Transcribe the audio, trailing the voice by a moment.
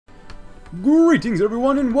Greetings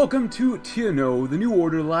everyone and welcome to TNO, the New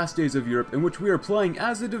Order Last Days of Europe, in which we are playing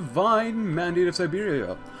as the Divine Mandate of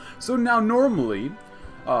Siberia. So now normally,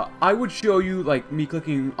 I would show you like me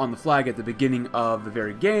clicking on the flag at the beginning of the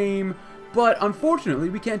very game, but unfortunately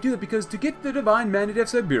we can't do that because to get the Divine Mandate of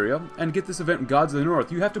Siberia and get this event Gods of the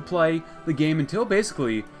North, you have to play the game until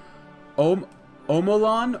basically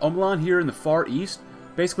Omolan here in the Far East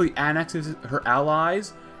basically annexes her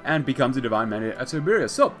allies and becomes a Divine Mandate of Siberia.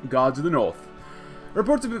 So, Gods of the North.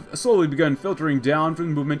 Reports have slowly begun filtering down from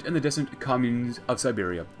the movement in the distant communes of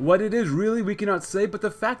Siberia. What it is really we cannot say, but the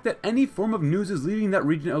fact that any form of news is leaving that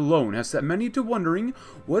region alone has set many to wondering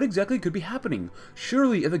what exactly could be happening.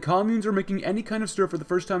 Surely, if the communes are making any kind of stir for the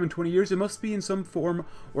first time in 20 years, it must be in some form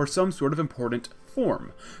or some sort of important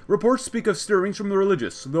form. Reports speak of stirrings from the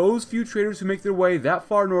religious. Those few traders who make their way that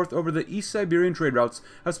far north over the East Siberian trade routes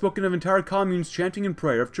have spoken of entire communes chanting in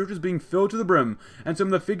prayer, of churches being filled to the brim, and some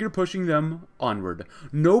of the figure pushing them onward.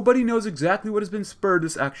 Nobody knows exactly what has been spurred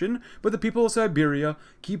this action, but the people of Siberia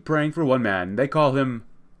keep praying for one man. They call him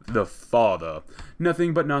the Father.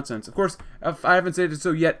 Nothing but nonsense. Of course, if I haven't said it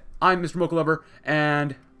so yet, I'm Mr. Mocha Lover,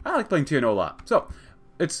 and I like playing TNO a lot. So,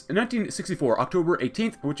 it's 1964, October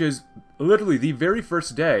 18th, which is literally the very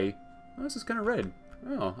first day. Oh, this is kind of red.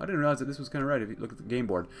 Oh, I didn't realize that this was kind of red if you look at the game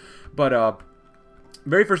board. But,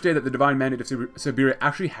 very first day that the Divine Mandate of Siberia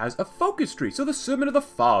actually has a focus tree. So the servant of the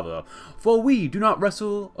Father. For we do not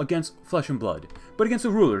wrestle against flesh and blood, but against the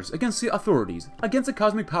rulers, against the authorities, against the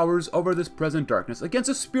cosmic powers over this present darkness, against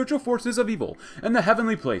the spiritual forces of evil in the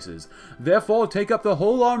heavenly places. Therefore take up the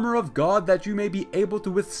whole armor of God that you may be able to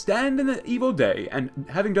withstand in the evil day, and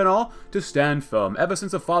having done all, to stand firm. Ever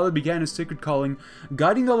since the Father began his sacred calling,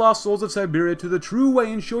 guiding the lost souls of Siberia to the true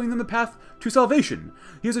way and showing them the path to salvation,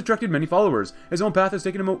 he has attracted many followers. His own path has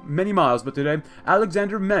taken him many miles, but today,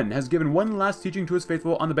 Alexander Men has given one last teaching to his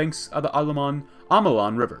faithful on the banks of the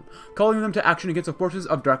Amalon River, calling them to action against the forces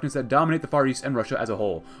of darkness that dominate the Far East and Russia as a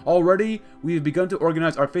whole. Already, we have begun to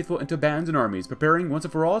organize our faithful into bands and armies, preparing once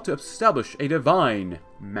and for all to establish a divine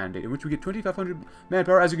mandate, in which we get 2,500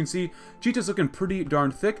 manpower. As you can see, Chita's looking pretty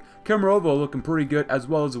darn thick, Kemerovo looking pretty good, as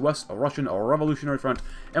well as the West Russian Revolutionary Front,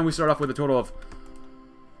 and we start off with a total of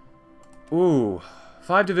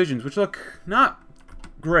 5 divisions, which look not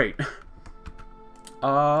great.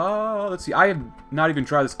 Let's see. I have not even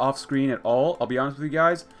tried this off screen at all, I'll be honest with you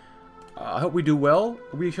guys. I hope we do well.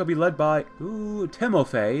 We shall be led by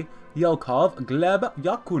Timofey, Yelkov, Gleb,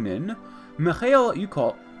 Yakunin, Mikhail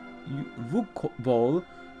Vukbol.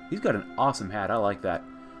 He's got an awesome hat. I like that.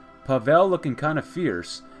 Pavel looking kind of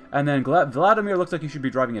fierce. And then Vladimir looks like he should be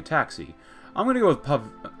driving a taxi. I'm gonna go with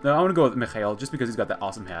I'm gonna go with Mikhail just because he's got that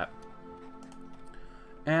awesome hat.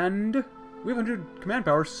 And we have 100 command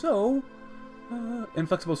power, so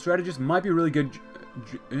inflexible strategist might be really good.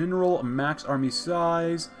 General max army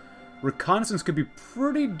size. Reconnaissance could be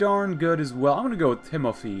pretty darn good as well. I'm gonna go with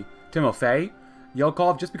Timofey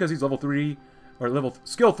Yelkov just because he's level 3 or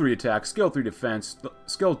skill 3 attack, skill 3 defense,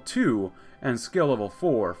 skill 2, and skill level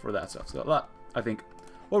 4 for that stuff. So that I think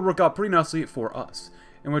will work out pretty nicely for us.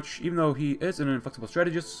 In which, even though he is an inflexible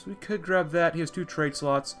strategist, we could grab that. He has 2 trade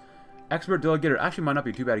slots. Expert Delegator actually might not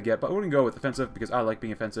be too bad to get, but we're going to go with Offensive because I like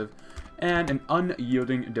being offensive. And an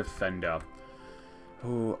Unyielding Defender.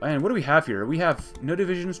 Oh, and what do we have here? We have no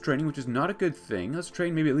divisions training, which is not a good thing. Let's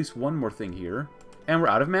train maybe at least one more thing here. And we're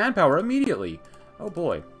out of manpower immediately. Oh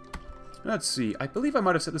boy. Let's see. I believe I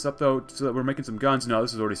might have set this up, though, so that we're making some guns. No,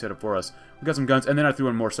 this is already set up for us. We got some guns, and then I threw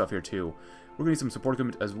in more stuff here, too. We're going to need some support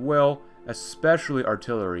equipment as well, especially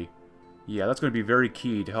artillery. Yeah, that's going to be very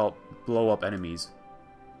key to help blow up enemies.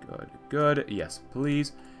 Good. Yes,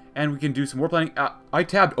 please. And we can do some war planning. I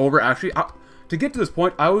tabbed over, actually. To get to this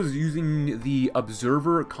point, I was using the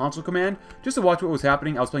Observer console command just to watch what was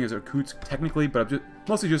happening. I was playing as Irkutsk, technically, but I'm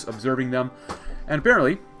mostly just observing them. And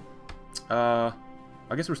apparently, I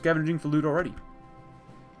guess we're scavenging for loot already.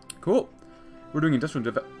 Cool. We're doing industrial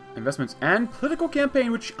investments and political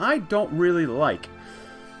campaign, which I don't really like.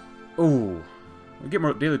 Oh, we get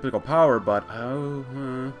more daily political power, but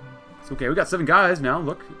it's okay. We got 7 guys now.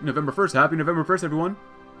 Look, November 1st. Happy November 1st, everyone.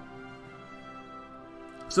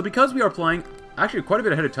 So because we are playing actually quite a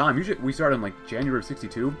bit ahead of time, usually we start in like January of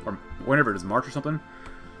 62 or whenever it is, March or something.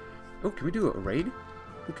 Oh, can we do a raid?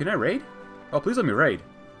 Oh, can I raid? Oh, please let me raid.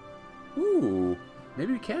 Ooh,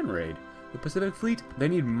 maybe we can raid. The Pacific Fleet, they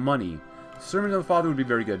need money. Sermon of the Father would be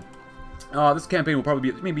very good. This campaign will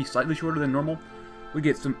probably be maybe slightly shorter than normal. We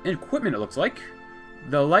get some equipment, it looks like.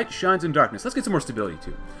 The light shines in darkness. Let's get some more stability,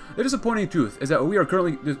 too. The disappointing truth is that we are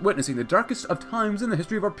currently witnessing the darkest of times in the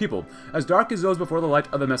history of our people, as dark as those before the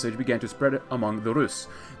light of the message began to spread among the Rus.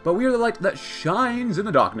 But we are the light that shines in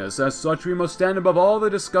the darkness. As such, we must stand above all the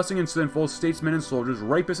disgusting and sinful statesmen and soldiers,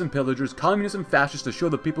 rapists and pillagers, communists and fascists to show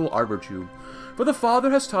the people our virtue. For the Father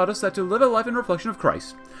has taught us that to live a life in reflection of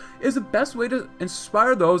Christ is the best way to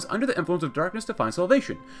inspire those under the influence of darkness to find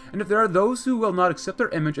salvation. And if there are those who will not accept our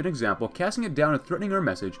image and example, casting it down and threatening our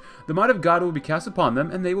message, the might of God will be cast upon them,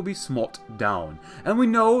 and they will be smote down. And we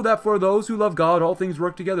know that for those who love God, all things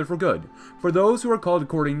work together for good, for those who are called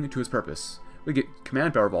according to his purpose. We get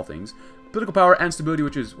command power of all things, political power and stability,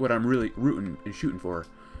 which is what I'm really rooting and shooting for.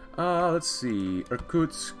 Let's see.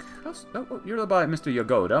 Irkutsk. Oh, you're led by Mr.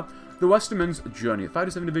 Yagoda. The Westerman's Journey. 5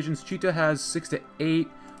 to 7 divisions. Cheetah has 6 to 8.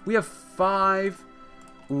 We have 5.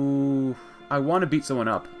 Ooh. I want to beat someone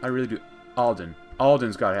up. I really do. Alden.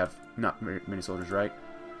 Alden's got to have not very many soldiers, right?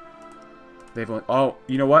 They've only... Oh,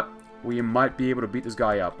 you know what? We might be able to beat this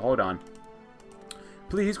guy up. Hold on.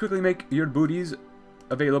 Please quickly make your booties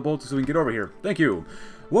available so we can get over here. Thank you.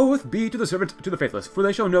 Woe be to the servant, to the faithless, for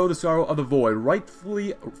they shall know the sorrow of the void,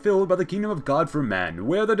 rightfully filled by the kingdom of God for man,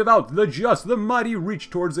 where the devout, the just, the mighty reach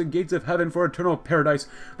towards the gates of heaven for eternal paradise.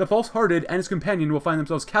 The false-hearted and his companion will find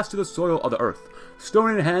themselves cast to the soil of the earth.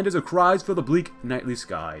 Stone in hand as a cries fill the bleak nightly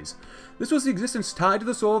skies. This was the existence tied to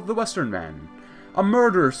the soul of the Western man. A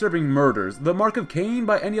murderer serving murders, the mark of Cain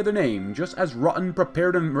by any other name, just as rotten,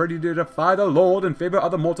 prepared, and ready to defy the Lord in favor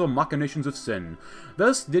of the mortal machinations of sin.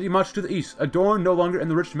 Thus did he march to the east, adorned no longer in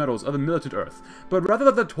the rich metals of the militant earth, but rather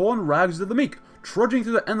of the torn rags of the meek, trudging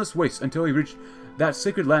through the endless wastes until he reached that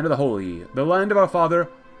sacred land of the holy, the land of our father,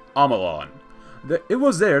 Amalon. It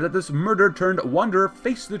was there that this murderer turned wanderer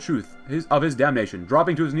faced the truth of his damnation,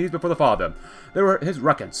 dropping to his knees before the Father. There were his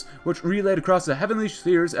recants, which relayed across the heavenly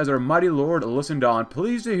spheres as our mighty Lord listened on,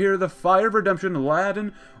 pleased to hear the fire of redemption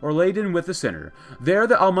laden with the sinner. There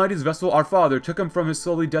the Almighty's vessel, our Father, took him from his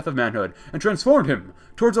sully death of manhood, and transformed him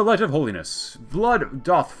towards a light of holiness. Blood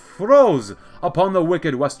doth froze upon the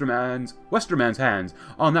wicked Westerman's hands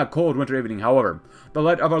on that cold winter evening, however. The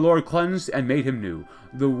light of our Lord cleansed and made him new.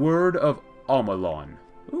 The word of Amalon.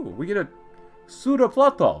 Ooh, we get a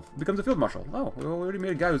Sudoplatov becomes a field marshal. Oh, we already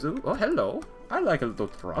made a guy who's... Oh, hello. I like a little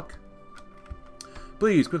truck.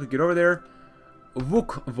 Please, quickly get over there.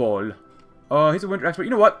 Vukvol. He's a winter expert. You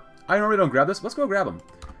know what? I normally don't grab this. Let's go grab him.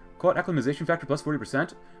 Quote, acclimatization factor plus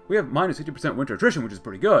 40%. We have minus 50% winter attrition, which is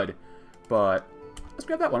pretty good. But let's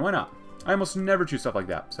grab that one. Why not? I almost never choose stuff like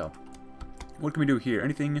that. So, what can we do here?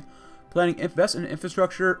 Anything? Planning, invest in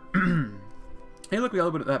infrastructure. Hey, look, we got a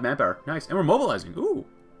little bit of that manpower. Nice. And we're mobilizing. Ooh.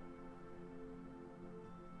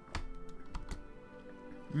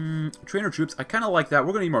 Trainer troops. I kind of like that.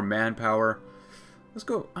 We're going to need more manpower. Let's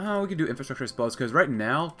go. Oh, we can do infrastructure, I suppose, because right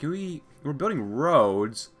now, we're building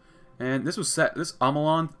roads. And this was set. This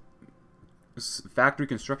Amalon, this factory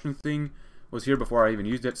construction thing was here before I even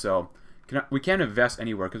used it. So we can't invest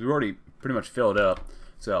anywhere because we're already pretty much filled up.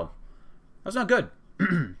 So that's not good.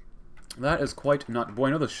 That is quite not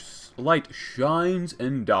bueno. The light shines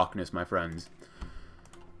in darkness, my friends.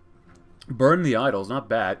 Burn the idols, not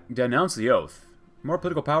bad. Denounce the oath. More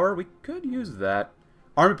political power, we could use that.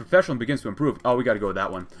 Army professional begins to improve. Oh, we gotta go with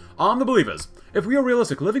that one. On the believers. If we are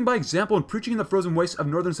realistic, living by example and preaching in the frozen wastes of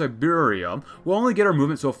northern Siberia will only get our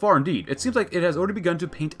movement so far indeed. It seems like it has already begun to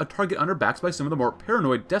paint a target on our backs by some of the more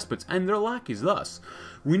paranoid despots and their lackeys thus.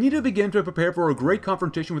 We need to begin to prepare for a great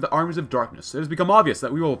confrontation with the armies of darkness. It has become obvious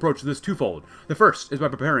that we will approach this twofold. The first is by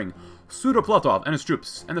preparing Sudoplatov and his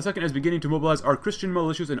troops, and the second is beginning to mobilize our Christian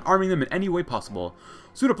militias and arming them in any way possible.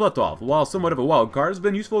 Sudoplatov, while somewhat of a wild card, has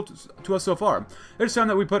been useful to us so far. It is time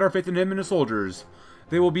that we put our faith in him and his soldiers.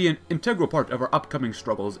 They will be an integral part of our upcoming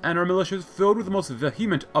struggles, and our militias, filled with the most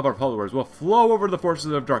vehement of our followers, will flow over the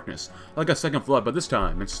forces of darkness, like a second flood, but this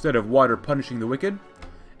time, instead of water punishing the wicked,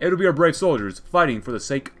 it will be our brave soldiers fighting for the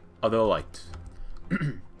sake of the light.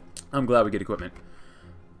 I'm glad we get equipment.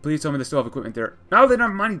 Please tell me they still have equipment there. No, they don't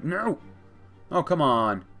have money. No. Oh, come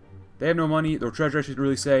on. They have no money. Their treasure, I should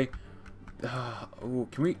really say. Oh,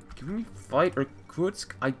 can we fight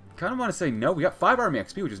Irkutsk? I kind of want to say no. We got 5 army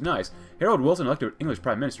XP, which is nice. Harold Wilson elected English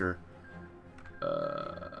Prime Minister.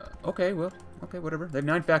 Okay, well, okay, whatever. They have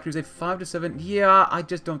 9 factories. They have 5 to 7. Yeah, I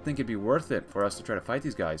just don't think it'd be worth it for us to try to fight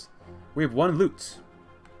these guys. We have 1 loot.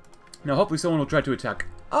 Now, hopefully someone will try to attack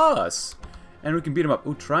us, and we can beat them up.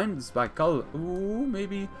 Ooh, try and spy color. Ooh,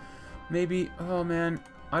 maybe. Oh, man.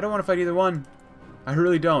 I don't want to fight either one. I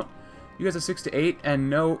really don't. You guys have 6 to 8, and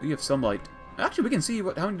no, you have some light. Actually, we can see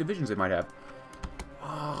how many divisions they might have.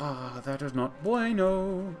 Ah, that is not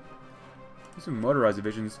bueno. Some motorized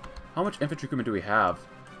divisions. How much infantry equipment do we have?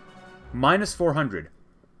 Minus 400.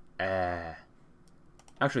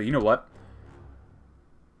 Actually, you know what?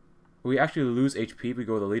 We actually lose HP if we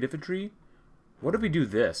go with elite infantry. What if we do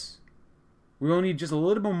this? We will need just a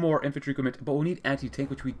little bit more infantry equipment, but we'll need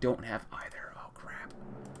anti-tank, which we don't have either. Oh, crap.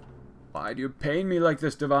 Why do you pain me like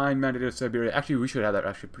this, Divine Mandate of Siberia? Actually, we should have that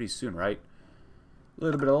actually pretty soon, right? A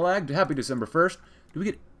little bit of lag. Happy December 1st. Do we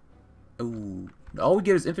get... Oh, all we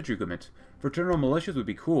get is infantry equipment. Fraternal militias would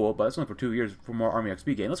be cool, but that's only for 2 years for more Army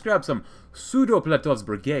XP gain. Let's grab some Pseudoplatov's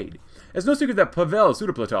brigade. It's no secret that Pavel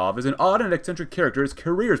Pseudoplatov is an odd and eccentric character. His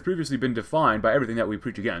career has previously been defined by everything that we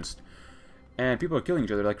preach against. And people are killing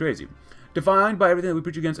each other like crazy. Defined by everything that we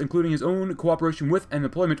preach against, including his own cooperation with and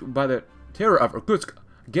employment by the terror of Irkutsk,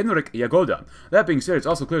 Genrik Yagoda. That being said, it's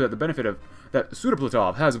also clear that the benefit of that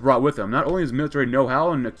Pseudoplatov has brought with him not only his military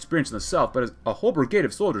know-how and experience in the south, but a whole brigade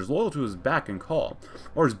of soldiers loyal to his beck and call.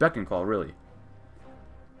 Or his beck and call, really.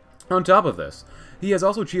 On top of this, he has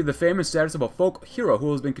also achieved the fame and status of a folk hero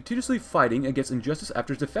who has been continuously fighting against injustice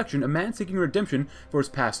after his defection, a man seeking redemption for his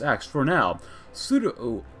past acts. For now,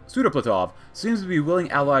 Pseudoplatov seems to be a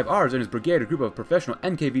willing ally of ours and his brigade, a group of professional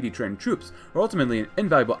NKVD-trained troops, are ultimately an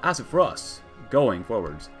invaluable asset for us going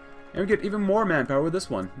forwards. And we get even more manpower with this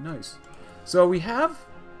one. Nice. So we have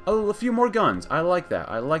a few more guns. I like that.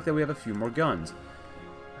 I like that we have a few more guns.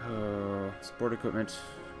 Sport equipment.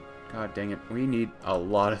 God dang it. We need a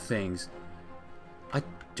lot of things. I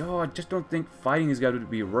just don't think fighting these guys would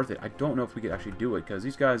be worth it. I don't know if we could actually do it, because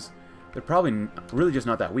these guys, they're probably really just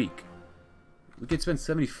not that weak. We could spend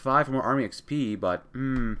 75 for more Army XP, but,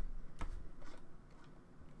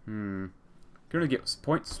 Gonna get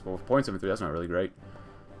points, well, 0.73, that's not really great.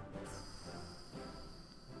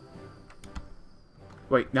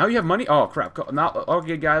 Wait, now you have money? Oh, crap. Now,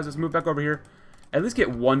 okay, guys, let's move back over here. At least get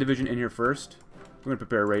one division in here first. We're gonna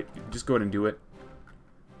prepare a raid. Just go ahead and do it.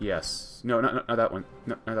 Yes. No, not that one.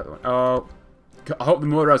 No, not that one. Oh, I hope the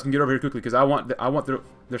motorized can get over here quickly, because I want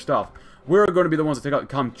their stuff. We're going to be the ones that take out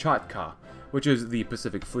Kamchatka, which is the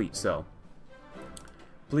Pacific Fleet, so.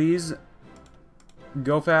 Please,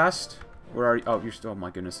 go fast. Where are you? Oh, you're still, oh my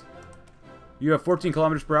goodness. You have 14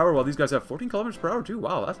 kilometers per hour, while these guys have 14 kilometers per hour too.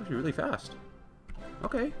 Wow, that's actually really fast.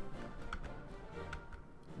 Okay.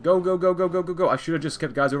 Go, go, go, go, go, go, go. I should have just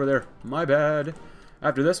kept guys over there. My bad.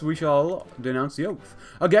 After this, we shall denounce the oath.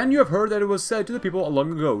 Again, you have heard that it was said to the people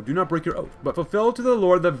long ago, do not break your oath, but fulfill to the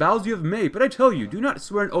Lord the vows you have made. But I tell you, do not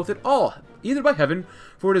swear an oath at all, either by heaven,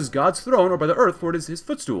 for it is God's throne, or by the earth, for it is his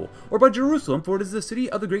footstool, or by Jerusalem, for it is the city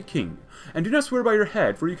of the great king. And do not swear by your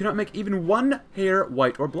head, for you cannot make even one hair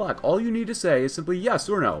white or black. All you need to say is simply yes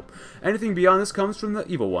or no. Anything beyond this comes from the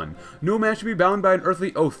evil one. No man should be bound by an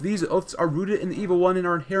earthly oath. These oaths are rooted in the evil one and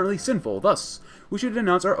are inherently sinful. Thus, we should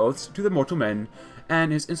denounce our oaths to the mortal men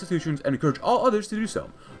and his institutions, and encourage all others to do so.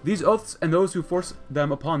 These oaths and those who force them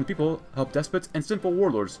upon the people help despots and sinful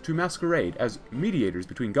warlords to masquerade as mediators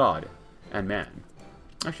between God and man.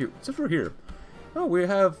 Actually, since we're here, oh, we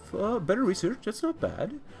have better research. That's not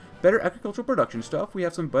bad. Better agricultural production stuff. We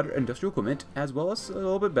have some better industrial equipment, as well as a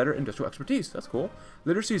little bit better industrial expertise. That's cool.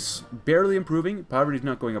 Literacy is barely improving. Poverty is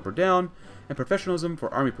not going up or down. And professionalism,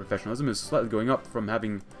 for army professionalism, is slightly going up from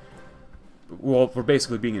having, well, for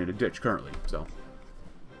basically being in a ditch currently, so.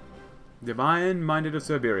 Divine Mandate of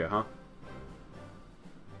Siberia, huh?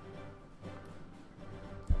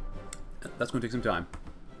 That's going to take some time.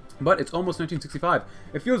 But it's almost 1965.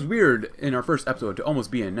 It feels weird in our first episode to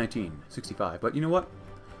almost be in 1965. But you know what?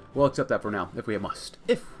 We'll accept that for now, if we must.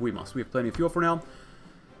 If we must. We have plenty of fuel for now.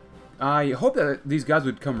 I hope that these guys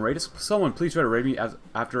would come raid us. Someone please try to raid me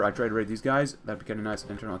after I try to raid these guys. That'd be kind of nice.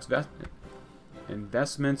 Internal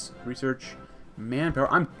investments, research, manpower.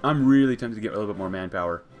 I'm really tempted to get a little bit more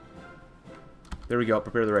manpower. There we go.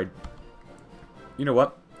 Prepare the raid. You know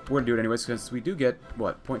what? We're going to do it anyways, because we do get,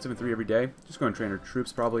 what, 0.73 every day. Just go and train our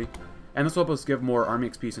troops, probably. And this will help us give more Army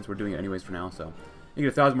XP, since we're doing it anyways for now, so. You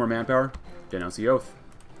get 1,000 more manpower. Denounce the oath.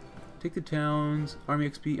 Take the towns. Army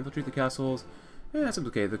XP. Infiltrate the castles. Yeah, that seems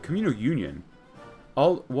okay. The communal union.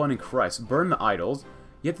 All one in Christ. Burn the idols.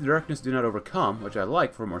 Yet the darkness do not overcome, which I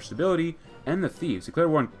like for more stability. And the thieves. Declare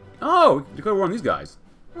war on... Oh! Declare war on these guys.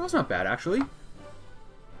 Well, that's not bad, actually.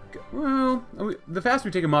 Well, the faster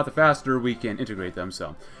we take them out, the faster we can integrate them,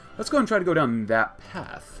 so let's go and try to go down that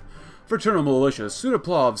path. Fraternal militia,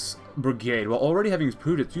 Sudoplov's brigade, while already having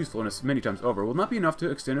proved its usefulness many times over, will not be enough to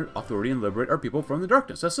extend our authority and liberate our people from the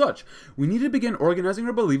darkness. As such, we need to begin organizing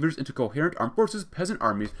our believers into coherent armed forces, peasant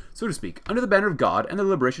armies, so to speak, under the banner of God and the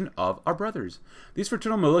liberation of our brothers. These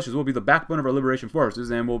fraternal militias will be the backbone of our liberation forces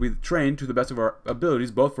and will be trained to the best of our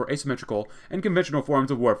abilities both for asymmetrical and conventional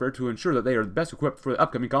forms of warfare to ensure that they are best equipped for the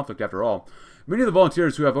upcoming conflict after all. Many of the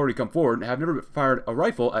volunteers who have already come forward have never fired a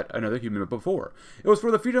rifle at another human before. It was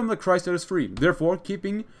for the freedom that Christ set us free. Therefore,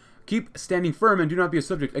 keep standing firm and do not be a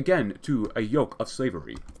subject again to a yoke of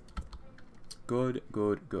slavery. Good,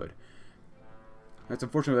 good, good. That's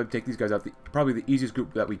unfortunate that we take these guys out. Probably the easiest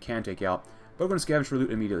group that we can take out. But we're going to scavenge for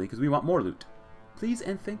loot immediately because we want more loot. Please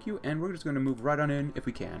and thank you. And we're just going to move right on in if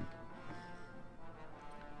we can.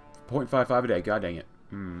 0.55 a day. God dang it.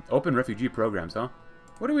 Open refugee programs, huh?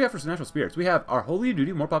 What do we have for national spirits? We have our holy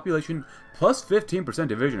duty, more population, plus 15%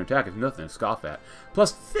 division attack is nothing to scoff at.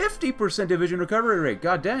 Plus 50% division recovery rate.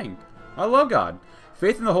 God dang. I love God.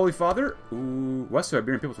 Faith in the Holy Father. Ooh, West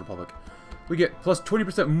Siberian People's Republic. We get plus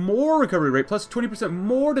 20% more recovery rate, plus 20%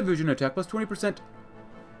 more division attack, plus 20%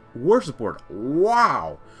 war support.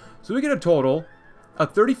 Wow. So we get a total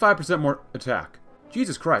of 35% more attack.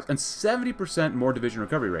 Jesus Christ. And 70% more division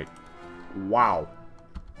recovery rate. Wow.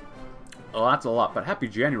 Oh, that's a lot, but happy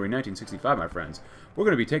January 1965, my friends. We're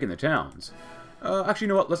going to be taking the towns. Actually,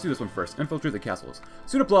 you know what? Let's do this one first. Infiltrate the castles.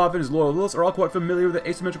 Sudoplov and his loyalists are all quite familiar with the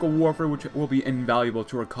asymmetrical warfare which will be invaluable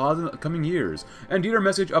to our cause in the coming years. Indeed, our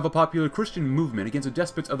message of a popular Christian movement against the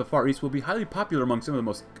despots of the Far East will be highly popular among some of the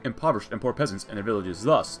most impoverished and poor peasants in their villages.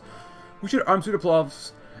 Thus, we should arm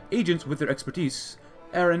Sudoplov's agents with their expertise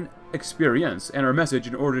and experience and our message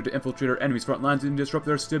in order to infiltrate our enemies' front lines and disrupt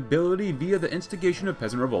their stability via the instigation of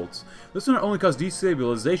peasant revolts. This will not only cause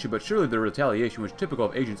destabilization, but surely the retaliation which typical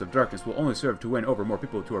of agents of darkness will only serve to win over more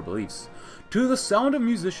people to our beliefs. To the sound of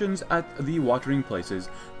musicians at the watering places,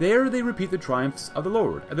 there they repeat the triumphs of the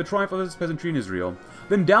Lord, and the triumph of his peasantry in Israel.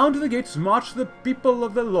 Then down to the gates march the people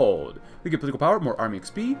of the Lord. We get political power, more army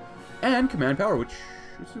XP, and command power, which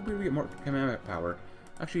is where we get more command power.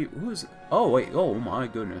 Actually, who is... Oh, wait. Oh, my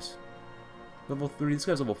goodness. Level 3. This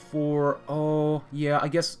guy's level 4. Oh, yeah. I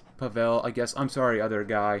guess Pavel. I guess. I'm sorry, other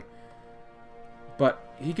guy.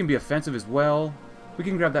 But he can be offensive as well. We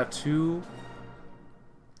can grab that too.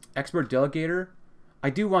 Expert Delegator.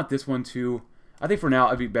 I do want this one too. I think for now,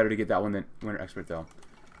 it'd be better to get that one than Winter Expert, though.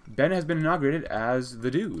 Ben has been inaugurated as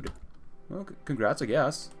the dude. Well, congrats, I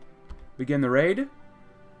guess. Begin the raid.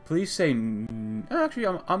 Please say... Actually,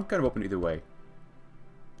 I'm kind of open either way.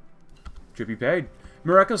 Tribute paid.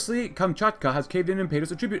 Miraculously, Kamchatka has caved in and paid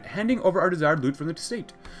us a tribute, handing over our desired loot from the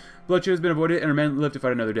state. Bloodshed has been avoided, and our men live to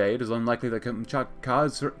fight another day. It is unlikely that Kamchatka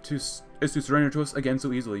is to surrender to us again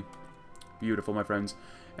so easily. Beautiful, my friends.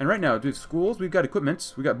 And right now, we have schools, we've got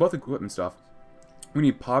equipment. We've got both equipment stuff. We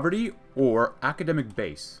need poverty or academic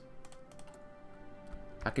base.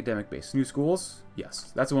 Academic base. New schools?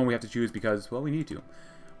 Yes. That's the one we have to choose because, well, we need to.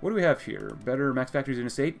 What do we have here? Better max factories in a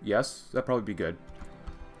state? Yes. That'd probably be good.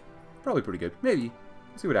 Probably pretty good. Maybe.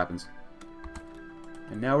 Let's see what happens.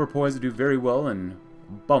 And now we're poised to do very well and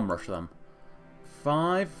bum rush them.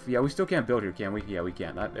 5. Yeah, we still can't build here, can we? Yeah, we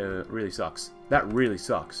can't. That really sucks. That really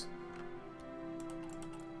sucks.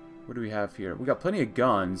 What do we have here? We got plenty of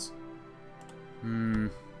guns. I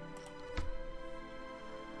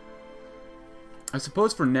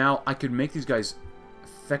suppose for now I could make these guys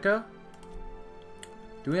thicker.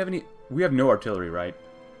 Do we have any... We have no artillery, right?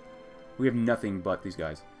 We have nothing but these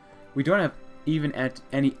guys. We don't have even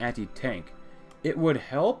any anti-tank. It would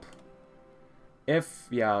help if,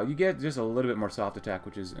 yeah, you get just a little bit more soft attack,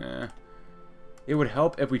 which is, It would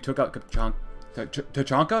help if we took out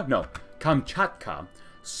Kamchatka,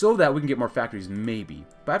 so that we can get more factories, maybe.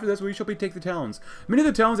 But after this, we shall take the towns. Many of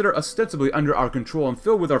the towns that are ostensibly under our control and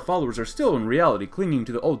filled with our followers are still, in reality, clinging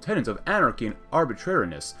to the old tenets of anarchy and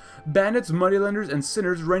arbitrariness. Bandits, moneylenders, and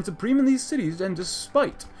sinners reign supreme in these cities, and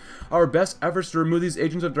despite our best efforts to remove these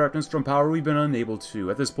agents of darkness from power, we've been unable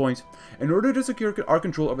to. At this point, in order to secure our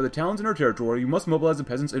control over the towns in our territory, we must mobilize the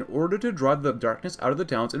peasants in order to drive the darkness out of the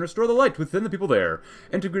towns and restore the light within the people there,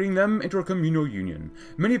 integrating them into a communal union.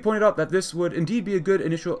 Many pointed out that this would indeed be a good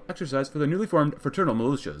initial exercise for the newly formed fraternal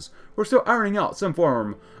militias. We're still ironing out some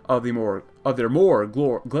form of their more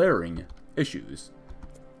glaring issues.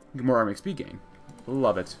 Get more army XP gain.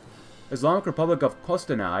 Love it. Islamic Republic of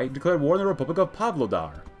Kostanai declared war on the Republic of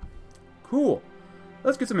Pavlodar. Cool.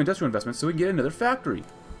 Let's get some industrial investments so we can get another factory.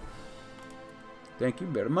 Thank you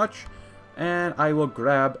very much. And I will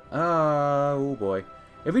grab... oh boy.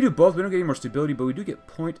 If we do both, we don't get any more stability, but we do get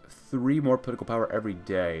 0.3 more political power every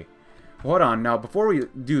day. Hold on, now before we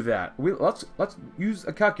do that, let's use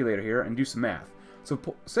a calculator here and do some math. So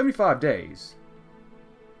 75 days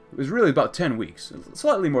is really about 10 weeks,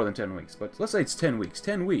 slightly more than 10 weeks, but let's say it's 10 weeks.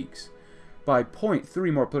 10 weeks by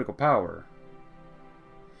 0.3 more political power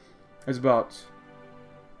is about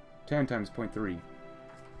 10 times 0.3.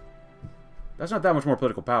 That's not that much more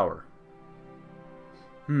political power.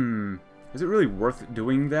 Is it really worth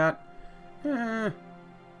doing that?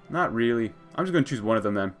 Not really. I'm just going to choose one of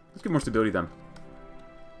them then. Let's get more stability then.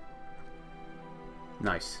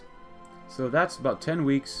 Nice. So that's about 10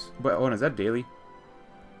 weeks. But oh, is that daily?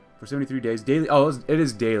 For 73 days. Daily. Oh, it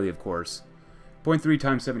is daily, of course. 0.3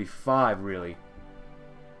 times 75, really.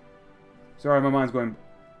 Sorry, my mind's going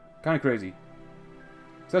kind of crazy.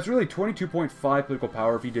 So that's really 22.5 political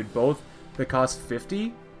power if you did both that cost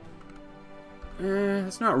 50.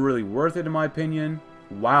 It's not really worth it in my opinion.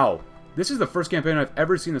 Wow. This is the first campaign I've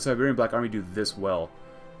ever seen the Siberian Black Army do this well.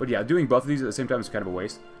 But yeah, doing both of these at the same time is kind of a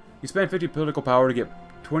waste. You spend 50 political power to get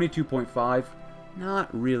 22.5. Not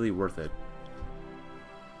really worth it.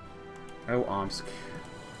 Oh, Omsk.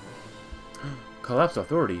 Collapsed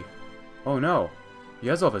authority. Oh no.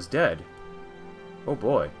 Yazov is dead. Oh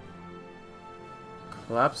boy.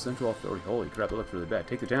 Collapsed central authority. Holy crap, that looks really bad.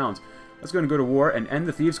 Take the towns. Let's go and go to war and end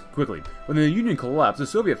the thieves quickly. When the Union collapsed, the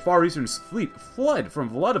Soviet Far Eastern fleet fled from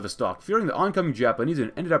Vladivostok, fearing the oncoming Japanese,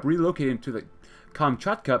 and ended up relocating to the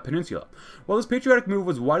Kamchatka Peninsula. While this patriotic move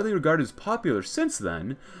was widely regarded as popular since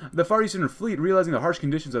then, the Far Eastern Fleet, realizing the harsh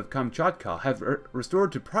conditions of Kamchatka, have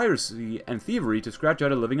restored to piracy and thievery to scratch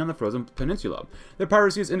out a living on the frozen peninsula. Their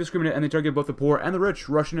piracy is indiscriminate, and they target both the poor and the rich,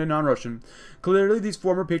 Russian and non-Russian. Clearly, these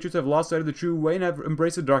former patriots have lost sight of the true way and have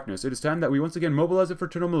embraced the darkness. It is time that we once again mobilize the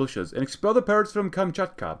fraternal militias and expel the pirates from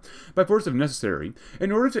Kamchatka by force if necessary,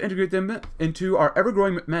 in order to integrate them into our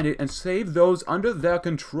ever-growing mandate and save those under their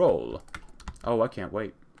control. Oh, I can't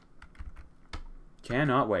wait.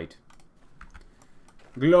 Cannot wait.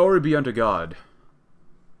 Glory be unto God.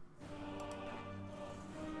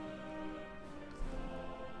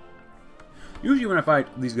 Usually when I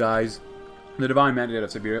fight these guys, the Divine Mandate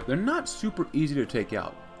of Siberia, they're not super easy to take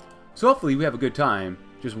out. So hopefully we have a good time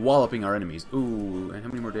just walloping our enemies. Ooh, and how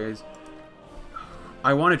many more days?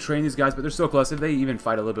 I want to train these guys, but they're so close. If they even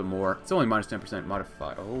fight a little bit more, it's only minus 10%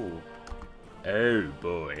 modify. Oh. Oh,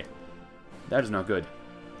 boy. That is not good.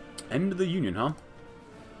 End of the Union, huh?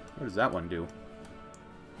 What does that one do?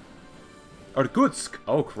 Irkutsk!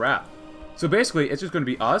 Oh, crap. So basically, it's just going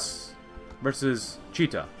to be us versus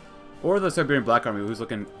Cheetah. Or the Siberian Black Army, who's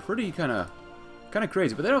looking pretty kind of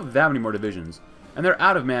crazy. But they don't have that many more divisions. And they're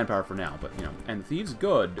out of manpower for now. But, you know, and Thieves,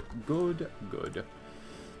 good. Good, good.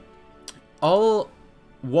 All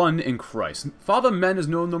one in Christ. Father Men is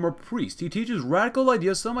no more priest. He teaches radical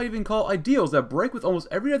ideas, some might even call ideals, that break with almost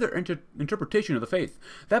every other interpretation of the faith.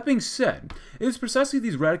 That being said, it is precisely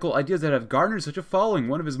these radical ideas that have garnered such a following.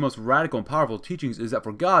 One of his most radical and powerful teachings is that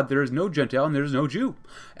for God there is no Gentile and there is no Jew.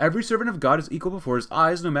 Every servant of God is equal before his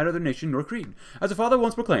eyes, no matter their nation nor creed. As the Father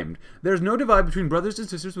once proclaimed, there is no divide between brothers and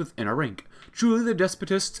sisters within our rank. Truly, the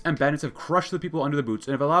despotists and bandits have crushed the people under their boots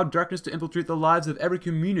and have allowed darkness to infiltrate the lives of every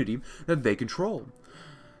community that they control.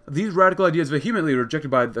 These radical ideas, vehemently rejected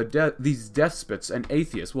by these despots and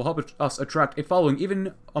atheists, will help us attract a following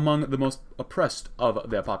even among the most oppressed of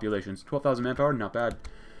their populations. 12,000 manpower, not bad.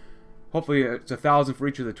 Hopefully it's 1,000 for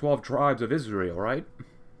each of the 12 tribes of Israel, right?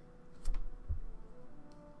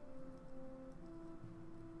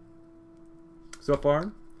 So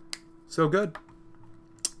far, so good.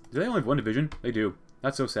 Do they only have one division? They do.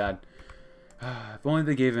 That's so sad. If only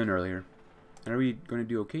they gave in earlier. And are we going to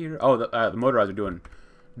do okay here? Oh, the motorized are doing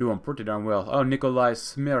pretty darn well. Oh, Nikolai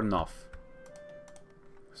Smirnov.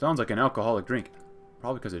 Sounds like an alcoholic drink.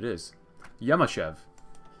 Probably because it is. Yamashev.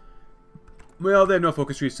 Well, they have no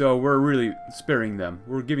focus tree, so we're really sparing them.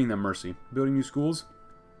 We're giving them mercy. Building new schools.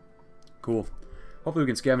 Cool. Hopefully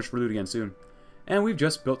we can scavenge for loot again soon. And we've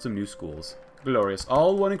just built some new schools. Glorious.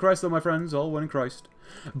 All one in Christ, though, my friends. All one in Christ.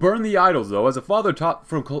 Burn the idols, though, as a father taught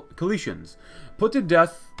from Colossians. Put to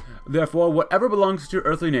death, therefore, whatever belongs to your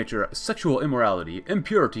earthly nature: sexual immorality,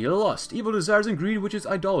 impurity, lust, evil desires, and greed, which is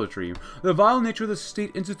idolatry. The vile nature of the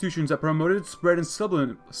state institutions that promoted, spread, and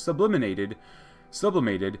sublimated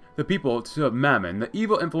the people to mammon. The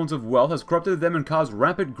evil influence of wealth has corrupted them and caused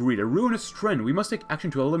rampant greed, a ruinous trend. We must take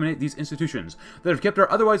action to eliminate these institutions that have kept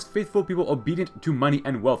our otherwise faithful people obedient to money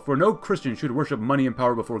and wealth, for no Christian should worship money and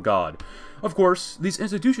power before God. Of course, these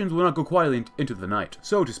institutions will not go quietly into the night,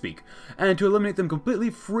 so to speak, and to eliminate them completely,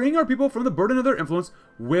 freeing our people from the burden of their influence,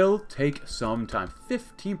 will take some time.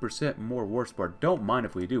 15% more war support. Don't mind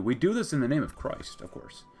if we do. We do this in the name of Christ, of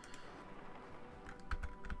course.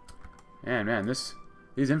 And man, this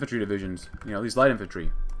These infantry divisions, you know, these light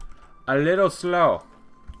infantry. A little slow.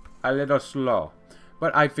 A little slow.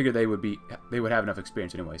 But I figured they would have enough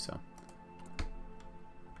experience anyway, so.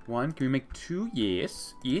 1, can we make 2?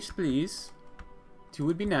 Yes. Yes, please. 2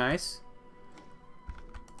 would be nice.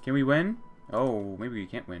 Can we win? Oh, maybe we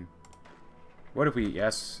can't win. What if we,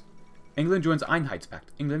 yes. England joins Einheitspact.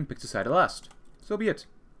 England picks a side at last. So be it.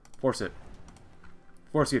 Force it.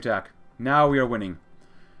 Force the attack. Now we are winning.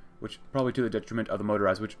 Which, probably to the detriment of the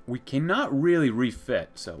motorized, which we cannot really refit,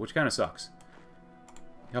 so, which kind of sucks.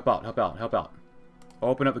 Help out, help out, help out.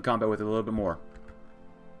 Open up the combat with it a little bit more.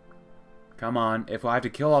 Come on. If I have to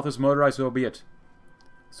kill off this motorized, so be it.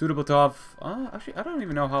 Sudoplatov. Actually, I don't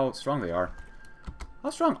even know how strong they are. How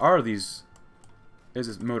strong are these? Is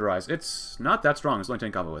this motorized? It's not that strong. It's only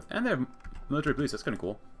 10 combat with. And they have military police. That's kind of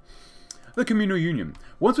cool. The communal union.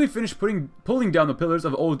 Once we finish pulling down the pillars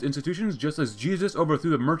of old institutions, just as Jesus overthrew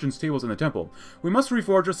the merchants' tables in the temple, we must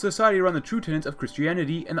reforge a society around the true tenets of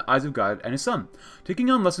Christianity in the eyes of God and His Son, taking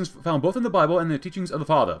on lessons found both in the Bible and the teachings of the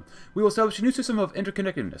Father. We will establish a new system of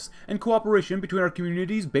interconnectedness and cooperation between our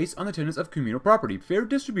communities based on the tenets of communal property, fair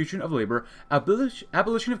distribution of labor,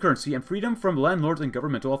 abolition of currency, and freedom from landlords and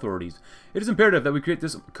governmental authorities. It is imperative that we create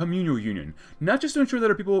this communal union, not just to ensure that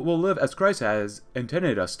our people will live as Christ has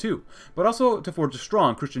intended us to, but also to forge a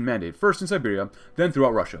strong Christian mandate, first in Siberia, then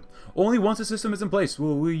throughout Russia. Only once the system is in place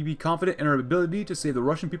will we be confident in our ability to save the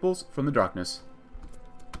Russian peoples from the darkness.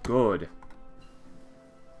 Good.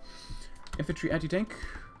 Infantry anti-tank.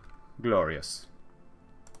 Glorious.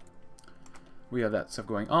 We have that stuff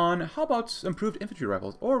going on. How about improved infantry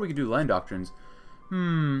rifles? Or we could do land doctrines.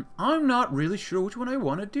 I'm not really sure which one I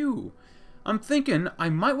want to do. I'm thinking I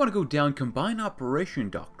might want to go down Combined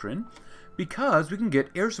Operation Doctrine, because we can get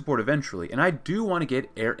air support eventually, and I do want to get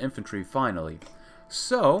air infantry finally.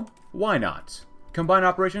 So, why not? Combined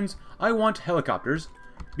operations, I want helicopters,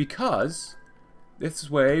 because this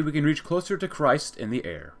way we can reach closer to Christ in the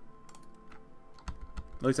air.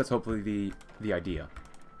 At least that's hopefully the idea.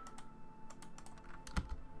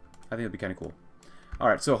 I think it'd be kind of cool.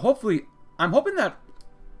 Alright, so hopefully, I'm hoping that...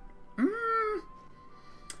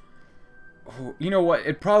 you know what?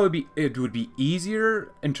 It would be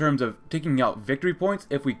easier in terms of taking out victory points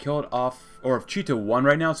if we killed off, or if Cheetah won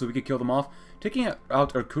right now, so we could kill them off. Taking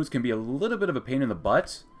out Irkutsk can be a little bit of a pain in the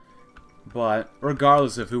butt, but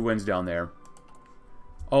regardless of who wins down there,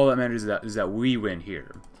 all that matters is that we win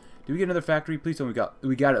here. Do we get another factory? Please tell me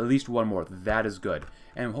we got at least one more. That is good.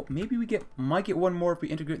 And maybe we might get one more if we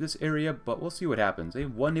integrate this area, but we'll see what happens. They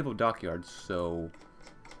have 1 naval dockyard, so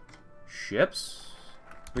ships.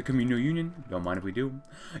 The communal union, don't mind if we do.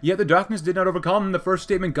 Yet the darkness did not overcome. The first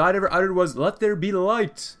statement God ever uttered was, "Let there be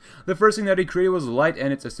light." The first thing that He created was light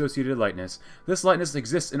and its associated lightness. This lightness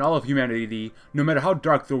exists in all of humanity, no matter how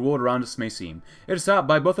dark the world around us may seem. It is taught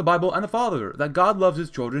by both the Bible and the Father that God loves His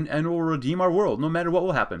children and will redeem our world, no matter what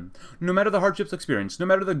will happen. No matter the hardships experienced, no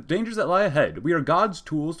matter the dangers that lie ahead, we are God's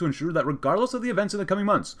tools to ensure that regardless of the events in the coming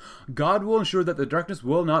months, God will ensure that the darkness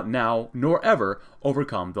will not now, nor ever,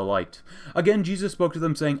 overcome the light. Again, Jesus spoke to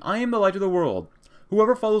them, saying, "I am the light of the world.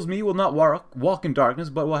 Whoever follows me will not walk in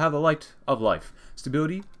darkness, but will have the light of life."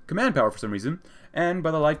 Stability, command power for some reason, and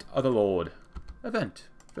by the light of the Lord. Event.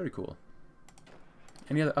 Very cool.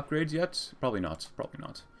 Any other upgrades yet? Probably not. Probably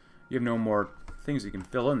not. You have no more things you can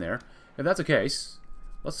fill in there. If that's the case,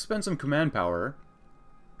 let's spend some command power.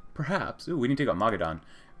 Perhaps. Ooh, we need to take out Magadan.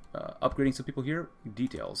 Upgrading some people here.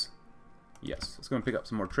 Details. Yes. Let's go and pick up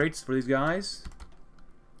some more traits for these guys.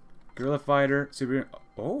 Guerrilla fighter, Siberian.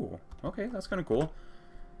 Oh, okay, that's kind of cool.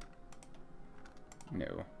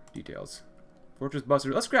 No details. Fortress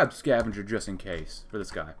buster. Let's grab scavenger just in case for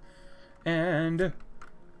this guy. And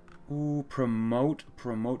ooh, promote.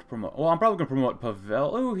 Well, I'm probably gonna promote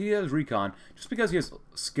Pavel. Oh, he has recon just because he has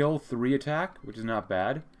skill 3 attack, which is not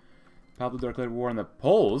bad. Pablo declared war on the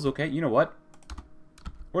Poles. Okay, you know what?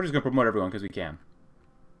 We're just gonna promote everyone because we can.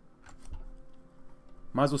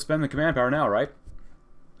 Might as well spend the command power now, right?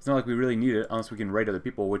 It's not like we really need it unless we can raid other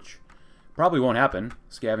people, which probably won't happen.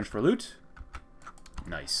 Scavenge for loot.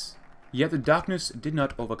 Nice. Yet the darkness did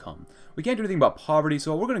not overcome. We can't do anything about poverty,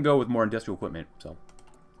 so we're going to go with more industrial equipment. So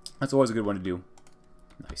that's always a good one to do.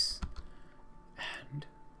 Nice. And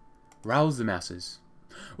rouse the masses.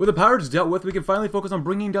 With the pirates dealt with, we can finally focus on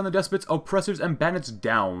bringing down the despots, oppressors, and bandits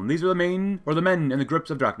down. These are the men in the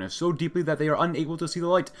grips of darkness, so deeply that they are unable to see the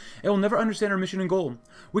light, and will never understand our mission and goal.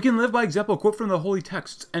 We can live by example, quote from the holy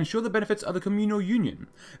texts, and show the benefits of the communal union.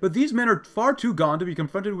 But these men are far too gone to be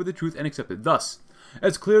confronted with the truth and accepted. Thus,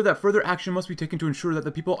 It's clear that further action must be taken to ensure that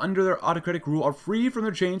the people under their autocratic rule are free from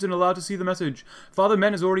their chains and allowed to see the message. Father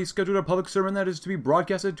Men has already scheduled a public sermon that is to be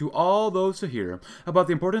broadcasted to all those to hear about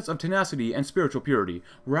the importance of tenacity and spiritual purity,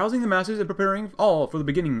 rousing the masses and preparing all for the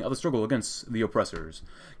beginning of the struggle against the oppressors.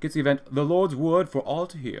 Gets the event, The Lord's Word for All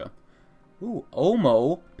to Hear. Ooh,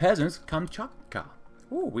 Omo, Peasants, Kamchatka.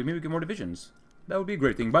 Ooh, we maybe get more divisions. That would be a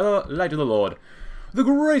great thing. By the light of the Lord. The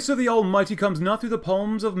grace of the Almighty comes not through the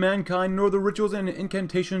palms of mankind, nor the rituals and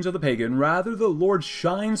incantations of the pagan. Rather, the Lord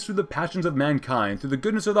shines through the passions of mankind, through the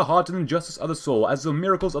goodness of the heart and the justice of the soul, as the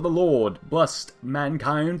miracles of the Lord blessed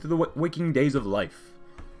mankind through the waking days of life.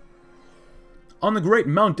 On the great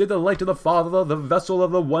mount did the light of the Father, the vessel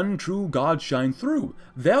of the one true God, shine through.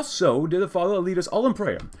 There so did the Father lead us all in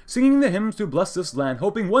prayer, singing the hymns to bless this land,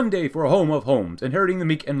 hoping one day for a home of homes, inheriting the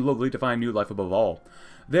meek and lowly to find new life above all.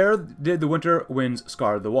 There did the winter winds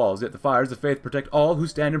scar the walls, yet the fires of faith protect all who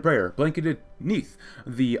stand in prayer, blanketed neath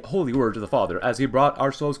the holy words of the Father, as he brought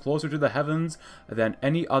our souls closer to the heavens than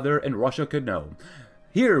any other in Russia could know.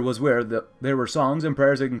 Here was where there were songs and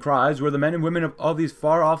prayers and cries, where the men and women of all these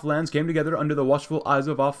far-off lands came together under the watchful eyes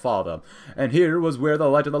of our Father. And here was where the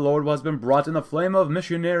light of the Lord was been brought, and the flame of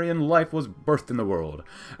missionary life was birthed in the world.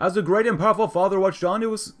 As the great and powerful Father watched on, it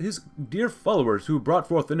was his dear followers who brought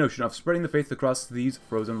forth the notion of spreading the faith across these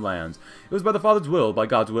frozen lands. It was by the Father's will, by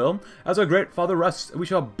God's will, as our great Father rests, we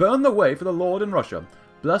shall burn the way for the Lord in Russia.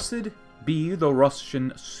 Blessed be the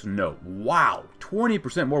Russian snow. Wow,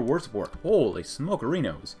 20% more war support. Holy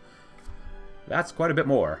smokerinos. That's quite a bit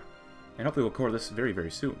more. And hopefully we'll cover this very,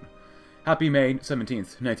 very soon. Happy May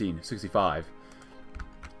 17th, 1965.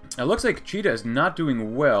 It looks like Cheetah is not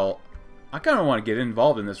doing well. I kind of want to get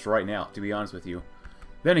involved in this right now, to be honest with you.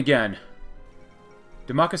 Then again,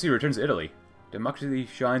 democracy returns to Italy. Democracy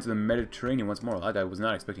shines in the Mediterranean once more. I was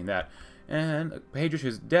not expecting that. And Hadrish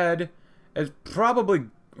is dead. It's probably...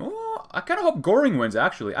 Oh, I kind of hope Goring wins,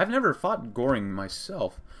 actually. I've never fought Goring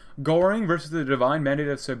myself. Goring versus the Divine Mandate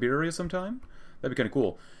of Siberia sometime? That'd be kind of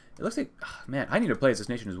cool. It looks like... Oh, man, I need to play as this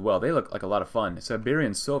nation as well. They look like a lot of fun.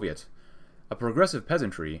 Siberian Soviet. A progressive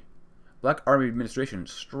peasantry. Black Army administration.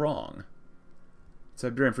 Strong.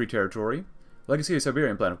 Siberian Free Territory. Legacy of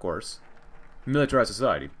Siberian Plan, of course. Militarized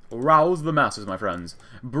society. Rouse the masses, my friends.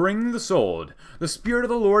 Bring the sword. The Spirit of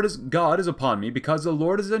the Lord God is upon me, because the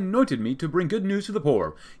Lord has anointed me to bring good news to the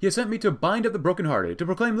poor. He has sent me to bind up the brokenhearted, to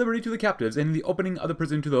proclaim liberty to the captives, and the opening of the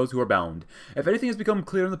prison to those who are bound. If anything has become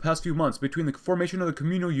clear in the past few months between the formation of the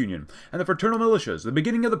communal union and the fraternal militias, the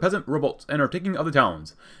beginning of the peasant revolts, and our taking of the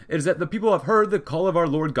towns, it is that the people have heard the call of our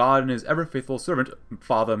Lord God and his ever-faithful servant,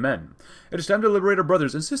 Father Men. It is time to liberate our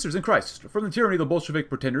brothers and sisters in Christ from the tyranny of the Bolshevik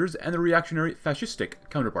pretenders and the reactionary fascistic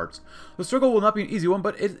counterparts. The struggle will not be an easy one,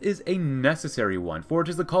 but it is a necessary one, for it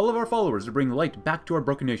is the call of our followers to bring light back to our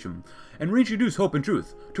broken nation, and reintroduce hope and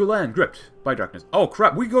truth to a land gripped by darkness. Oh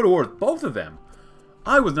crap, we go to war with both of them!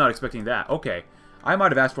 I was not expecting that. Okay, I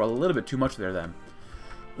might have asked for a little bit too much there then.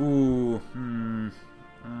 Ooh,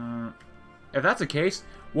 if that's the case,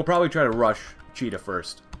 we'll probably try to rush Cheetah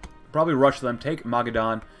first. Probably rush them, take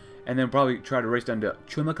Magadan, and then probably try to race down to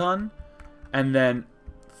Chumakan, and then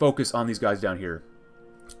focus on these guys down here.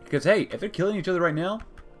 Because, hey, if they're killing each other right now,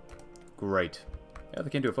 great. Yeah, they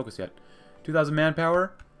can't do a focus yet. 2,000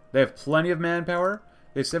 manpower. They have plenty of manpower.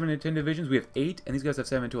 They have 7 to 10 divisions. We have 8, and these guys have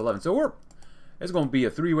 7 to 11. So it's going to be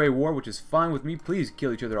a 3-way war, which is fine with me. Please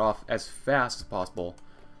kill each other off as fast as possible.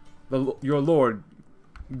 Your Lord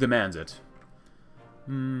demands it.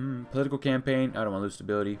 Political campaign. I don't want to lose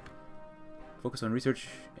stability. Focus on research.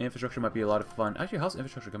 Infrastructure might be a lot of fun. Actually, how's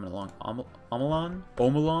infrastructure coming along? Omelon?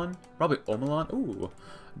 Probably Omelon. Ooh.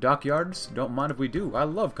 Dockyards. Don't mind if we do. I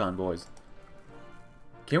love convoys.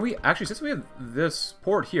 Can we... Actually, since we have this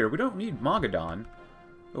port here, we don't need Magadan.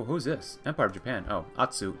 Oh, who's this? Empire of Japan. Oh,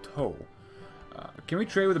 Atsu To. Can we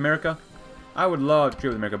trade with America? I would love to trade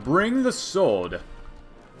with America. Bring the sword.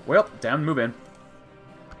 Well, time to move in.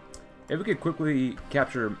 If we could quickly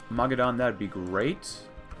capture Magadan, that'd be great.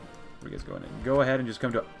 Where are you guys going in? Go ahead and just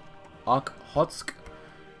come to Okhotsk.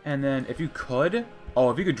 And then if you could... Oh,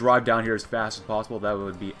 if you could drive down here as fast as possible, that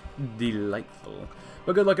would be delightful.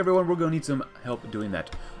 But good luck, everyone. We're going to need some help doing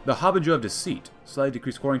that. The Harbinger of Deceit. Slightly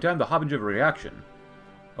decreased scoring time. The Harbinger of Reaction.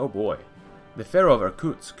 Oh, boy. The Pharaoh of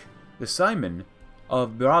Irkutsk. The Simon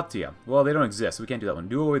of Baratia. Well, they don't exist. So we can't do that one.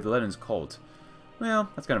 Do away with the Lenin's cult. Well,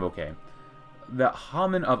 that's kind of okay. The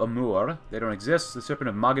Haman of Amur. They don't exist. The Serpent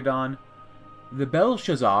of Magadan. The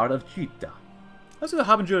Belshazzar of Cheetah. That's the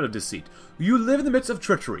Harbinger of Deceit. You live in the midst of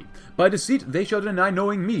treachery. By deceit they shall deny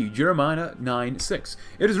knowing me. Jeremiah 9:6.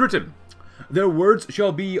 It is written, Their words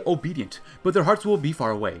shall be obedient, but their hearts will be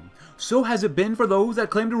far away. So has it been for those that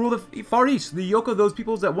claim to rule the Far East. The yoke of those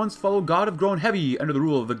peoples that once followed God have grown heavy under the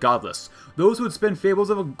rule of the godless. Those who would spin fables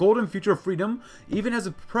of a golden future of freedom, even as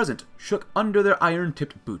the present, shook under their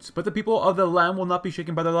iron-tipped boots. But the people of the Lamb will not be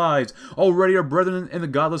shaken by their lies. Already our brethren in the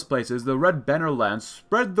godless places, the red banner lands,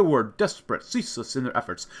 spread the word, desperate, ceaseless in their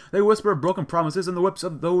efforts. They whisper broken promises, and the whips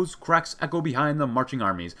of those cracks echo behind the marching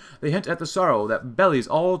armies. They hint at the sorrow that bellies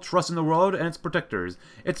all trust in the world and its protectors,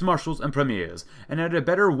 its marshals and premiers, and at a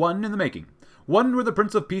better one in the making. One where the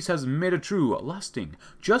Prince of Peace has made a true, lasting,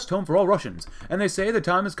 just home for all Russians, and they say the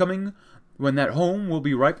time is coming when that home will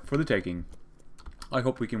be ripe for the taking. I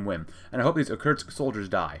hope we can win, and I hope these Irkutsk soldiers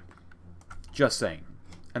die. Just saying.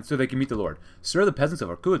 And so they can meet the Lord. Stir the peasants of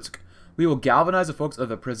Irkutsk. We will galvanize the folks of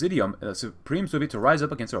the Presidium and the Supreme Soviet to rise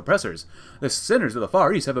up against their oppressors. The sinners of the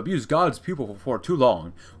Far East have abused God's people for too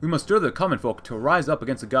long. We must stir the common folk to rise up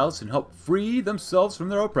against the godless and help free themselves from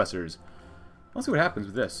their oppressors. Let's see what happens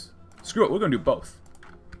with this. Screw it, we're going to do both.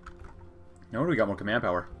 Now, we got more command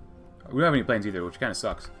power. We don't have any planes either, which kind of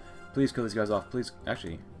sucks. Please kill these guys off. Please,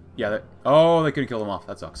 actually, yeah, oh, they couldn't kill them off.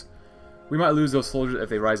 That sucks. We might lose those soldiers if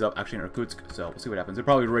they rise up, actually, in Irkutsk, so we'll see what happens. They're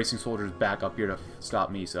probably racing soldiers back up here to stop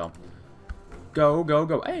me, so. Go, go,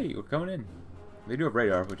 go. Hey, we're coming in. They do have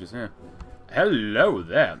radar, which is, Hello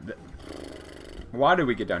there. Why did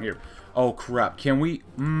we get down here? Oh, crap. Can we,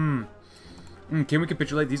 can we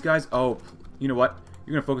capitulate these guys? Oh, you know what?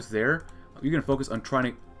 You're going to focus there. You're going to focus on trying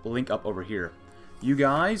to link up over here. You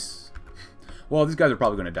guys... Well, these guys are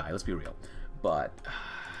probably going to die. Let's be real. But,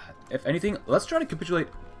 if anything, let's try to capitulate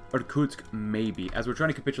Irkutsk, maybe. As we're trying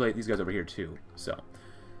to capitulate these guys over here, too. So,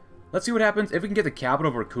 let's see what happens. If we can get the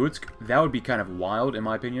capital of Irkutsk, that would be kind of wild, in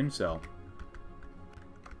my opinion. So...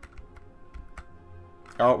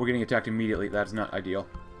 Oh, we're getting attacked immediately. That's not ideal.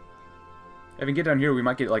 If we can get down here, we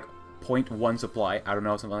might get, like, 0.1 supply. I don't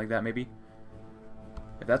know, something like that, maybe.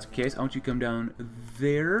 If that's the case, I want you to come down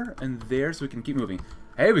there and there so we can keep moving.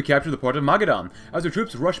 Hey, we captured the port of Magadan. As the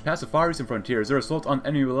troops rushed past the far eastern frontiers, their assault on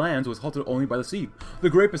enemy lands was halted only by the sea. The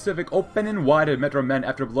Great Pacific, open and wide, had met our men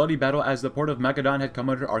after a bloody battle as the port of Magadan had come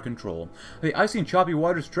under our control. The icy and choppy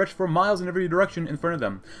waters stretched for miles in every direction in front of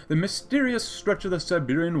them. The mysterious stretch of the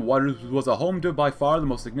Siberian waters was a home to by far the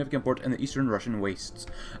most significant port in the eastern Russian wastes.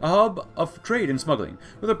 A hub of trade and smuggling.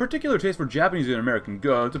 With a particular taste for Japanese and American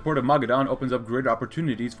goods, the port of Magadan opens up great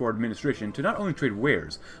opportunities for administration to not only trade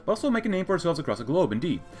wares, but also make a name for ourselves across the globe.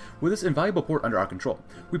 Indeed, with this invaluable port under our control,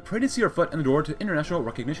 we pray to see our foot in the door to international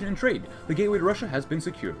recognition and trade. The gateway to Russia has been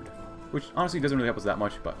secured. Which, honestly, doesn't really help us that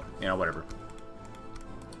much, but, you know, whatever.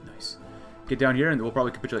 Nice. Get down here, and we'll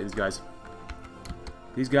probably capitulate these guys.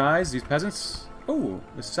 These guys, these peasants. Oh,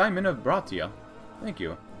 the Simon of Bratia. Thank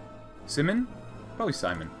you. Simon? Probably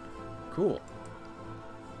Simon. Cool.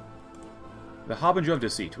 The Harbinger of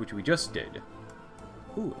Deceit, which we just did.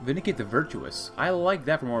 Ooh, Vindicate the Virtuous. I like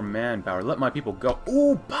that for more manpower. Let my people go.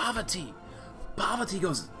 Ooh, Poverty! Poverty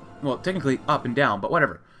goes, well, technically up and down, but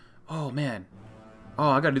whatever. Oh, man. Oh,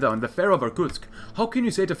 I gotta do that one. The Pharaoh of Irkutsk. How can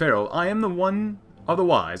you say to Pharaoh, I am the one of the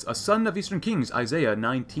wise, a son of eastern kings, Isaiah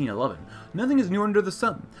 19:11. Nothing is new under the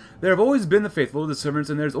sun. There have always been the faithful, the servants,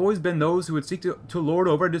 and there's always been those who would seek to lord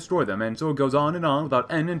over and destroy them, and so it goes on and on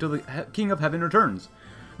without end until the King of Heaven returns.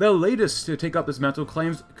 The latest to take up this mantle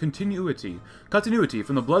claims continuity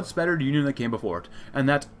from the blood-spattered union that came before it, and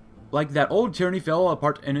that, like that old tyranny, fell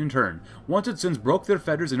apart and in turn. Once its sins broke their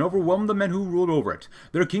fetters and overwhelmed the men who ruled over it.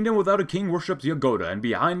 Their kingdom without a king worships Yagoda, and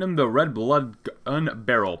behind him the red blood gun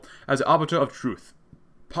barrel, as the arbiter of truth.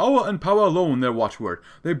 Power and power alone their watchword.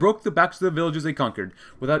 They broke the backs of the villages they conquered,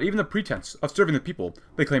 without even the pretense of serving the people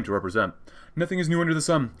they claim to represent. Nothing is new under the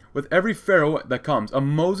sun. With every pharaoh that comes, a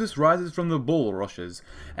Moses rises from the bulrushes,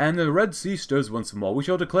 and the Red Sea stirs once more. We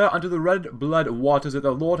shall declare unto the red blood waters that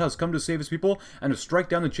the Lord has come to save his people, and to strike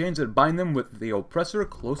down the chains that bind them with the oppressor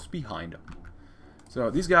close behind them. So,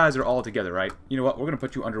 these guys are all together, right? You know what? We're going to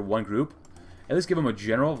put you under one group. At least give them a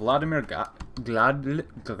general. Vladimir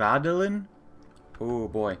Gladilin? Oh,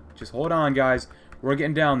 boy. Just hold on, guys. We're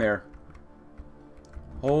getting down there.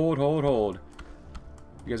 Hold, hold, hold.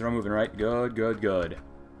 You guys are all moving, right? Good, good, good.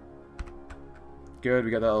 Good,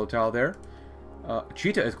 we got that little tile there.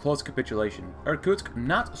 Cheetah is close to capitulation. Irkutsk,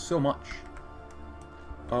 not so much.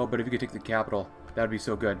 Oh, but if you could take the capital, that would be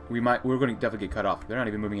so good. We're going to definitely get cut off. They're not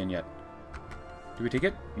even moving in yet. Do we take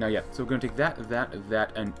it? Not yet. So we're going to take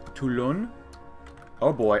that, and Toulon.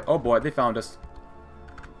 Oh boy, they found us.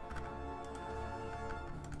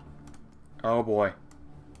 Oh boy.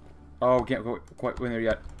 Oh, can't go quite in there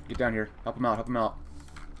yet. Get down here. Help them out, help them out.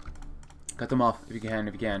 Cut them off if you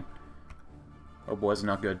can, Oh boy, this is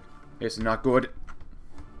not good. This is not good.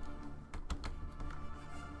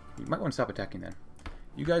 You might want to stop attacking then.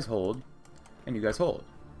 You guys hold, and you guys hold.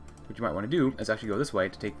 What you might want to do is actually go this way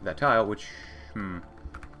to take that tile, which,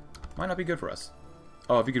 might not be good for us.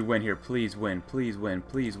 Oh, if you could win here, please win, please win,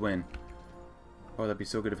 please win. Oh, that'd be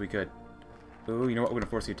so good if we could. Oh, you know what? We're going to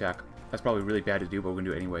force the attack. That's probably really bad to do, but we're going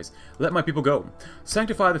to do it anyways. Let my people go.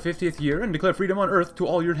 Sanctify the 50th year and declare freedom on earth to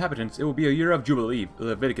all your inhabitants. It will be a year of jubilee.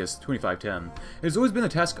 Leviticus 25:10. It has always been the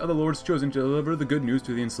task of the Lord's chosen to deliver the good news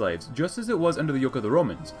to the enslaved, just as it was under the yoke of the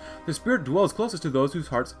Romans. The Spirit dwells closest to those whose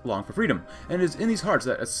hearts long for freedom, and it is in these hearts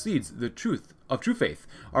that seeds the truth of true faith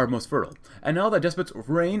are most fertile. And now that despots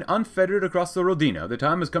reign unfettered across the Rodina, the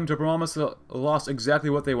time has come to promise the lost exactly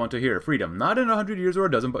what they want to hear: freedom. Not in 100 years or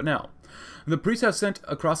a dozen, but now. The priests have sent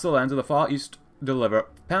across the lands of the far east deliver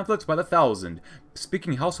pamphlets by the thousand,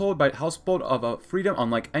 speaking household by household of a freedom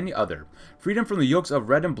unlike any other. Freedom from the yokes of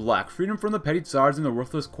red and black, freedom from the petty tsars and the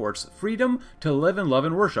worthless courts, freedom to live and love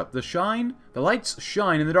and worship. The lights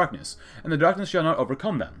shine in the darkness, and the darkness shall not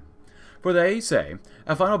overcome them. For they say,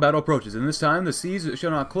 a final battle approaches, and this time the seas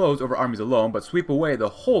shall not close over armies alone, but sweep away the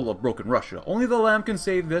whole of broken Russia. Only the Lamb can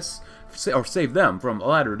save this, or save them from a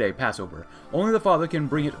latter-day Passover. Only the Father can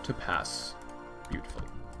bring it to pass. Beautiful.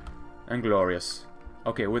 And glorious.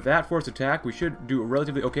 Okay, with that forced attack, we should do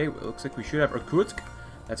relatively okay. It looks like we should have Irkutsk.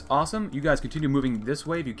 That's awesome. You guys continue moving this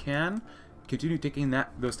way if you can. Continue taking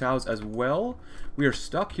those tiles as well. We are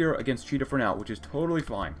stuck here against Cheetah for now, which is totally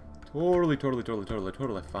fine. Totally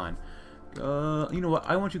fine. You know what?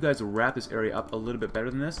 I want you guys to wrap this area up a little bit better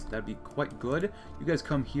than this. That'd be quite good. You guys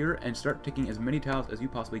come here and start taking as many tiles as you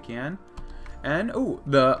possibly can. And, oh,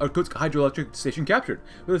 the Irkutsk hydroelectric station captured.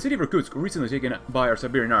 With the city of Irkutsk recently taken by our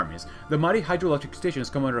Siberian armies, the mighty hydroelectric station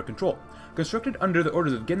has come under our control. Constructed under the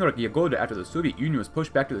orders of General Yagoda after the Soviet Union was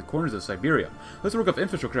pushed back to the corners of Siberia, this work of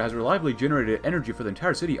infrastructure has reliably generated energy for the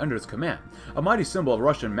entire city under its command. A mighty symbol of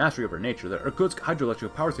Russian mastery over nature, the Irkutsk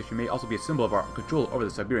hydroelectric power station may also be a symbol of our control over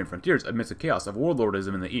the Siberian frontiers amidst the chaos of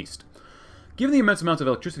warlordism in the east. Given the immense amounts of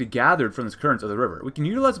electricity gathered from the currents of the river, we can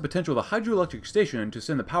utilize the potential of the hydroelectric station to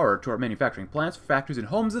send the power to our manufacturing plants, factories, and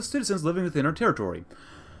homes of citizens living within our territory.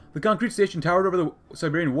 The concrete station towered over the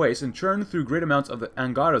Siberian wastes and churned through great amounts of the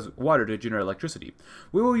Angara's water to generate electricity.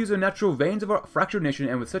 We will use the natural veins of our fractured nation,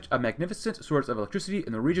 and with such a magnificent source of electricity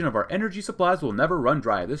in the region of our energy supplies will never run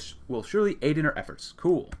dry. This will surely aid in our efforts.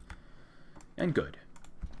 Cool. And good.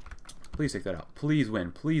 Please take that out. Please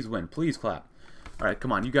win. Please win. Please clap. Alright,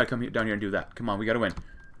 come on. You gotta come down here and do that. Come on, we gotta win.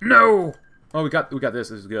 No! Oh, we got this.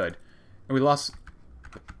 This is good. And we lost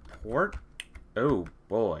the port? Oh,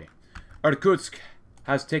 boy. Irkutsk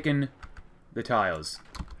has taken the tiles.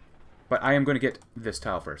 But I am going to get this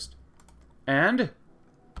tile first. And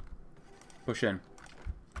push in.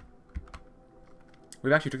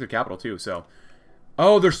 We've actually took the capital too, so.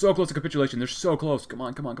 Oh, they're so close to capitulation. They're so close. Come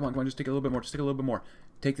on, come on, come on, come on. Just take it a little bit more. Just take it a little bit more.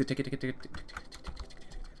 Take it.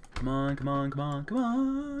 Come on, come on, come on, come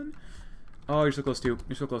on. Oh, you're so close too.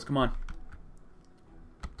 You're so close. Come on.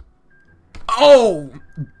 Oh,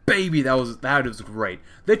 baby, that was great.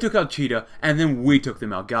 They took out Cheetah, and then we took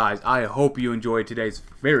them out. Guys, I hope you enjoyed today's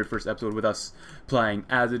very first episode with us playing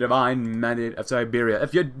as the Divine Mandate of Siberia.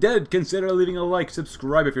 If you did, consider leaving a like,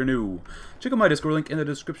 subscribe if you're new. Check out my Discord link in the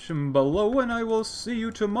description below, and I will see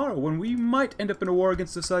you tomorrow when we might end up in a war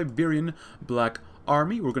against the Siberian Black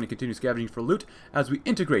Army. We're going to continue scavenging for loot as we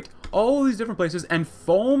integrate all these different places and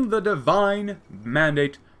form the Divine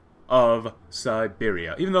Mandate of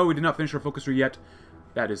Siberia. Even though we did not finish our focus tree yet,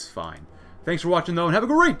 that is fine. Thanks for watching though, and have a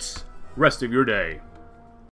great rest of your day.